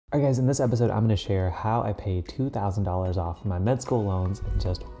Alright guys, in this episode I'm going to share how I paid $2,000 off my med school loans in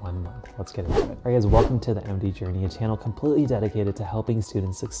just 1 month. Let's get into it. Alright guys, welcome to the MD Journey, a channel completely dedicated to helping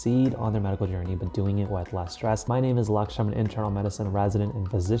students succeed on their medical journey, but doing it with less stress. My name is Laksh. I'm an internal medicine resident and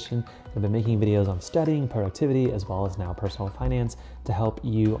physician. I've been making videos on studying, productivity, as well as now personal finance to help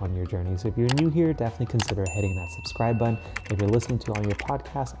you on your journey. So if you're new here, definitely consider hitting that subscribe button. If you're listening to on your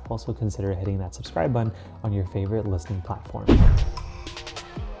podcast, also consider hitting that subscribe button on your favorite listening platform.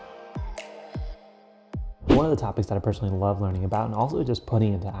 One of the topics that I personally love learning about and also just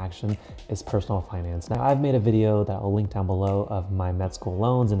putting into action is personal finance. Now, I've made a video that I'll link down below of my med school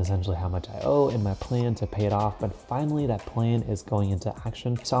loans and essentially how much I owe and my plan to pay it off, but finally that plan is going into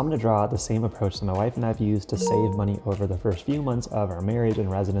action. So I'm going to draw the same approach that my wife and I have used to save money over the first few months of our marriage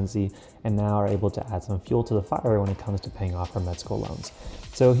and residency, and now are able to add some fuel to the fire when it comes to paying off our med school loans.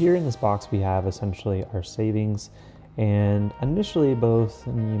 So here in this box, we have essentially our savings. And initially, both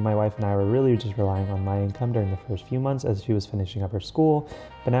my wife and I were really just relying on my income during the first few months as she was finishing up her school.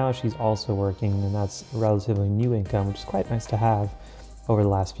 But now she's also working, and that's relatively new income, which is quite nice to have over the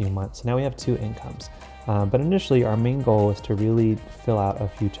last few months. So now we have two incomes. But initially, our main goal was to really fill out a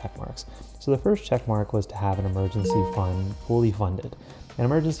few check marks. So the first check mark was to have an emergency fund fully funded. An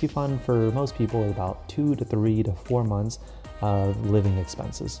emergency fund for most people is about 2 to 3 to 4 months of living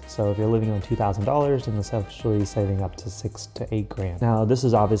expenses. So if you're living on $2,000, then essentially saving up to 6 to 8 grand. Now, this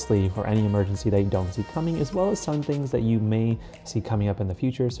is obviously for any emergency that you don't see coming, as well as some things that you may see coming up in the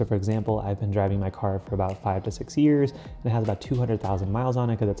future. So for example, I've been driving my car for about 5 to 6 years, and it has about 200,000 miles on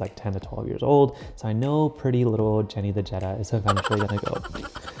it because it's like 10 to 12 years old. So I know pretty little Jenny the Jetta is eventually gonna go.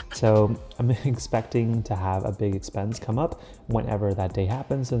 So I'm expecting to have a big expense come up whenever that day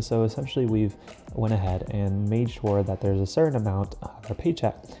happens. And so essentially we've went ahead and made sure that there's a certain amount of our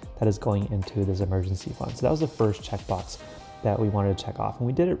paycheck that is going into this emergency fund. So that was the first checkbox that we wanted to check off. And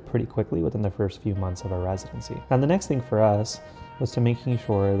we did it pretty quickly within the first few months of our residency. Now the next thing for us was to making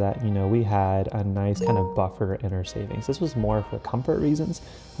sure that, we had a nice kind of buffer in our savings. This was more for comfort reasons,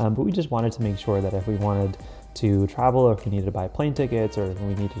 but we just wanted to make sure that if we wanted to travel, or if we needed to buy plane tickets, or if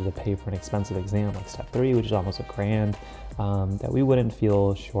we needed to pay for an expensive exam like step 3, which is almost $1 grand, that we wouldn't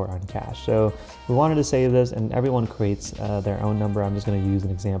feel short on cash. So we wanted to save this, and everyone creates their own number. I'm just going to use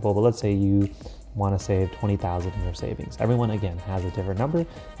an example, but let's say you want to save 20,000 in your savings. Everyone again has a different number,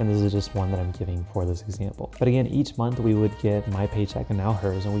 and this is just one that I'm giving for this example. But again, each month we would get my paycheck and now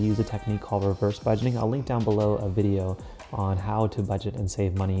hers, and we use a technique called reverse budgeting. I'll link down below a video on how to budget and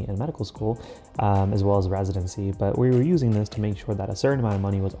save money in medical school, as well as residency. But we were using this to make sure that a certain amount of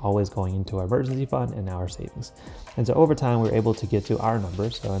money was always going into our emergency fund and our savings. And so over time, we were able to get to our number.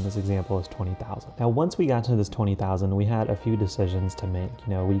 So in this example, is 20,000. Now, once we got to this 20,000, we had a few decisions to make.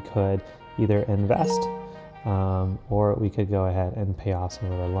 We could either invest, or we could go ahead and pay off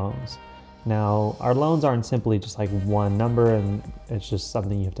some of our loans. Now, our loans aren't simply just like one number and it's just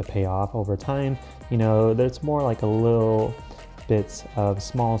something you have to pay off over time. There's more like a little bits of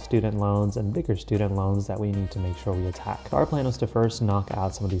small student loans and bigger student loans that we need to make sure we attack. Our plan was to first knock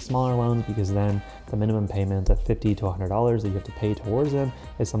out some of these smaller loans, because then the minimum payment of $50 to $100 that you have to pay towards them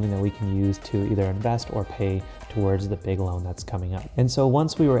is something that we can use to either invest or pay towards the big loan that's coming up. And so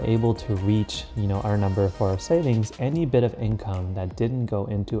once we were able to reach, our number for our savings, any bit of income that didn't go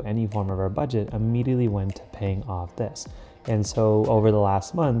into any form of our budget immediately went to paying off this. And so over the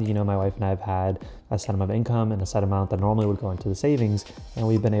last month, my wife and I have had a set amount of income and a set amount that normally would go into the savings, and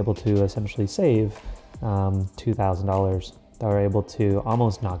we've been able to essentially save $2,000 that we're able to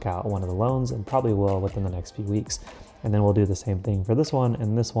almost knock out one of the loans, and probably will within the next few weeks. And then we'll do the same thing for this one,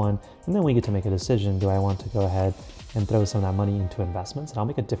 and then we get to make a decision. Do I want to go ahead and throw some of that money into investments? And I'll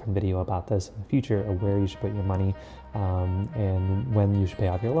make a different video about this in the future of where you should put your money, and when you should pay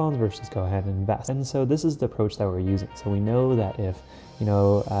off your loans versus go ahead and invest. And so this is the approach that we're using. So we know that if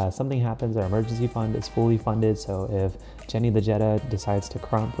something happens, our emergency fund is fully funded. So if Jenny the Jetta decides to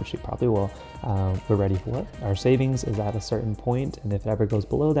crump, which she probably will, we're ready for it. Our savings is at a certain point, and if it ever goes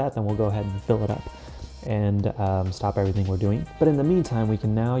below that, then we'll go ahead and fill it up and stop everything we're doing. But in the meantime, we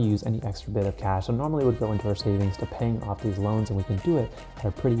can now use any extra bit of cash that normally would go into our savings to paying off these loans, and we can do it at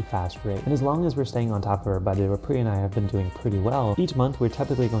a pretty fast rate. And as long as we're staying on top of our budget, Priya and I have been doing pretty well. Each month, we're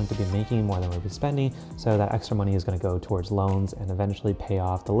typically going to be making more than we'll be spending, so that extra money is going to go towards loans and eventually pay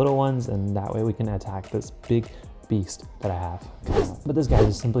off the little ones, and that way we can attack this big beast that I have. But this, guys,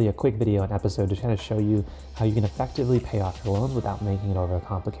 is simply a quick video and episode to kind of show you how you can effectively pay off your loans without making it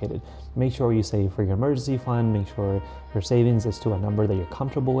overcomplicated. Make sure you save for your emergency fund. Make sure your savings is to a number that you're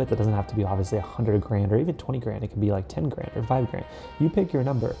comfortable with. It doesn't have to be obviously 100 grand or even 20 grand. It can be like 10 grand or 5 grand. You pick your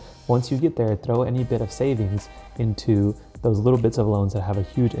number. Once you get there, throw any bit of savings into those little bits of loans that have a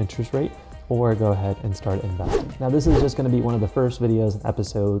huge interest rate, or go ahead and start investing. Now, this is just going to be one of the first videos and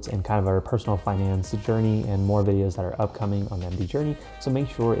episodes in kind of our personal finance journey, and more videos that are upcoming on the TheMDJourney. So make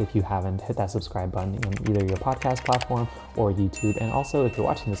sure, if you haven't, hit that subscribe button on either your podcast platform or YouTube. And also, if you're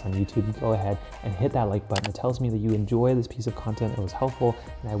watching this on YouTube, go ahead and hit that like button. It tells me that you enjoy this piece of content, it was helpful,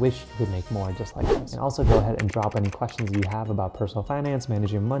 and I wish you could make more just like this. And also go ahead and drop any questions that you have about personal finance,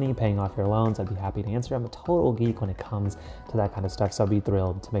 managing money, paying off your loans. I'd be happy to answer. I'm a total geek when it comes to that kind of stuff, so I'll be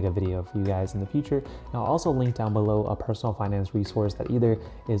thrilled to make a video for you guys in the future. And I'll also link down below a personal finance resource that either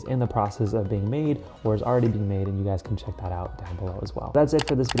is in the process of being made or is already being made, and you guys can check that out down below as well. That's it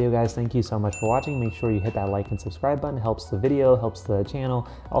for this video, guys. Thank you so much for watching. Make sure you hit that like and subscribe button. It helps the video, helps the channel,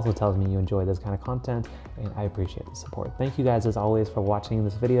 also tells me you enjoy this kind of content, and I appreciate the support. Thank you guys as always for watching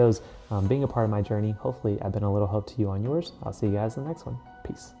these videos, being a part of my journey. Hopefully I've been a little help to you on yours. I'll see you guys in the next one.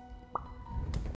 Peace.